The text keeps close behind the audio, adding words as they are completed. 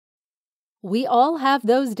We all have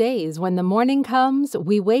those days when the morning comes,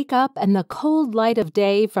 we wake up and the cold light of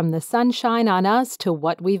day from the sunshine on us to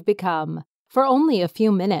what we've become. For only a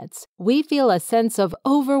few minutes, we feel a sense of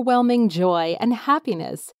overwhelming joy and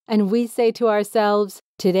happiness, and we say to ourselves,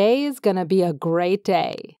 today is gonna be a great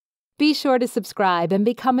day. Be sure to subscribe and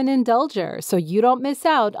become an Indulger so you don't miss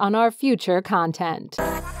out on our future content.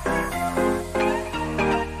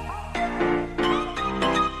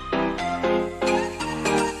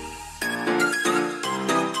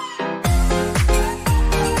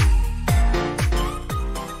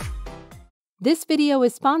 This video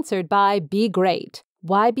is sponsored by Be Great.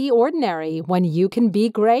 Why be ordinary when you can be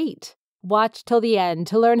great? Watch till the end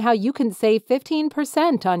to learn how you can save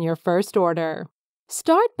 15% on your first order.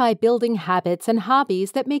 Start by building habits and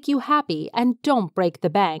hobbies that make you happy and don't break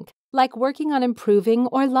the bank, like working on improving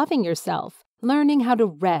or loving yourself, learning how to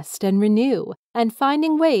rest and renew, and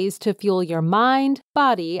finding ways to fuel your mind,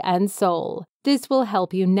 body, and soul. This will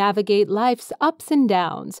help you navigate life's ups and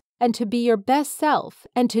downs, and to be your best self,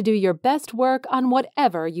 and to do your best work on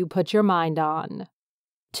whatever you put your mind on.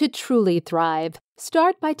 To truly thrive,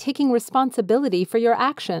 start by taking responsibility for your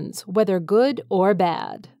actions, whether good or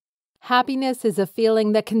bad. Happiness is a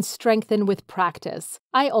feeling that can strengthen with practice.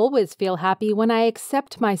 I always feel happy when I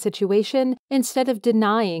accept my situation instead of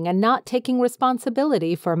denying and not taking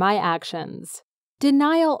responsibility for my actions.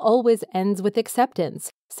 Denial always ends with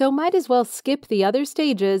acceptance, so might as well skip the other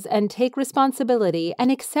stages and take responsibility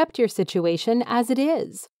and accept your situation as it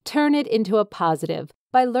is. Turn it into a positive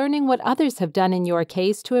by learning what others have done in your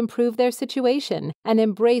case to improve their situation and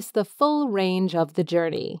embrace the full range of the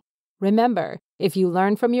journey. Remember, if you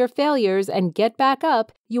learn from your failures and get back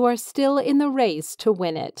up, you are still in the race to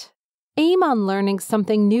win it. Aim on learning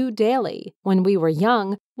something new daily. When we were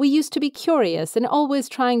young, we used to be curious and always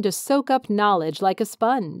trying to soak up knowledge like a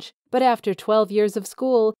sponge. But after 12 years of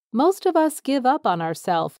school, most of us give up on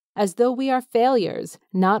ourselves as though we are failures,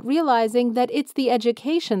 not realizing that it's the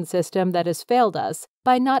education system that has failed us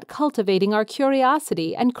by not cultivating our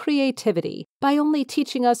curiosity and creativity, by only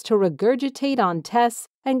teaching us to regurgitate on tests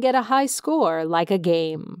and get a high score like a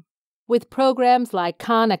game. With programs like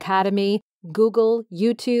Khan Academy, Google,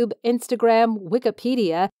 YouTube, Instagram,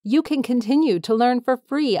 Wikipedia, you can continue to learn for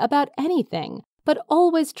free about anything, but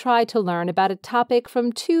always try to learn about a topic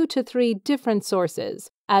from 2 to 3 different sources,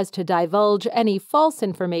 as to divulge any false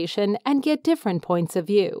information and get different points of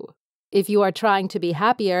view. If you are trying to be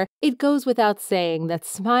happier, it goes without saying that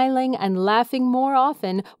smiling and laughing more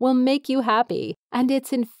often will make you happy, and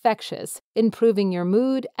it's infectious, improving your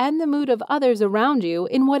mood and the mood of others around you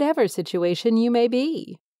in whatever situation you may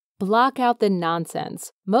be. Block out the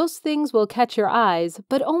nonsense. Most things will catch your eyes,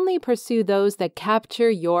 but only pursue those that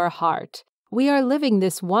capture your heart. We are living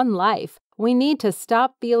this one life. We need to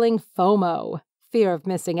stop feeling FOMO, fear of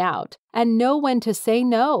missing out, and know when to say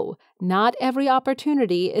no. Not every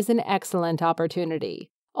opportunity is an excellent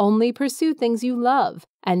opportunity. Only pursue things you love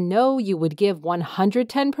and know you would give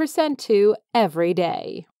 110% to every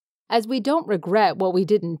day. As we don't regret what we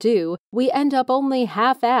didn't do, we end up only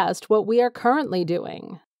half-assed what we are currently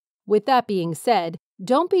doing. With that being said,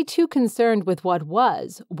 don't be too concerned with what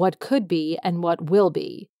was, what could be, and what will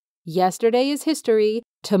be. Yesterday is history,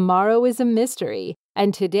 tomorrow is a mystery,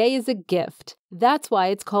 and today is a gift. That's why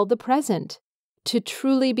it's called the present. To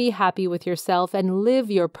truly be happy with yourself and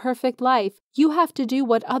live your perfect life, you have to do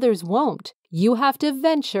what others won't. You have to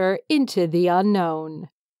venture into the unknown.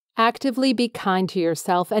 Actively be kind to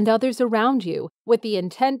yourself and others around you, with the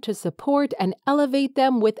intent to support and elevate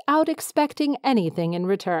them without expecting anything in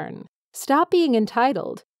return. Stop being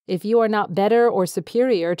entitled if you are not better or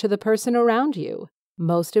superior to the person around you.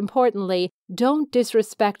 Most importantly, don't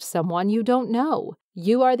disrespect someone you don't know.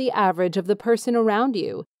 You are the average of the person around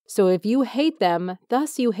you, so if you hate them,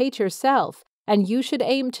 thus you hate yourself, and you should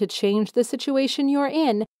aim to change the situation you're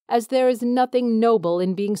in, as there is nothing noble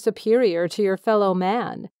in being superior to your fellow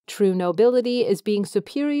man. True nobility is being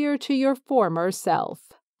superior to your former self,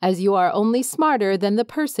 as you are only smarter than the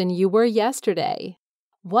person you were yesterday.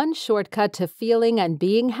 One shortcut to feeling and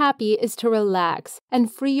being happy is to relax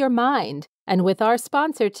and free your mind. And with our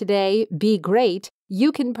sponsor today, Be Great,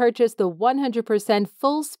 you can purchase the 100%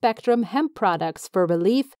 full-spectrum hemp products for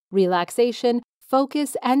relief, relaxation,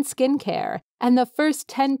 focus, and skincare. And the first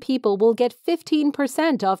 10 people will get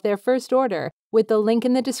 15% off their first order with the link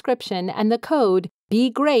in the description and the code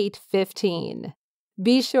BeGreat15.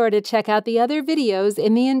 Be sure to check out the other videos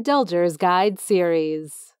in the Indulgers Guide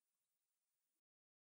series.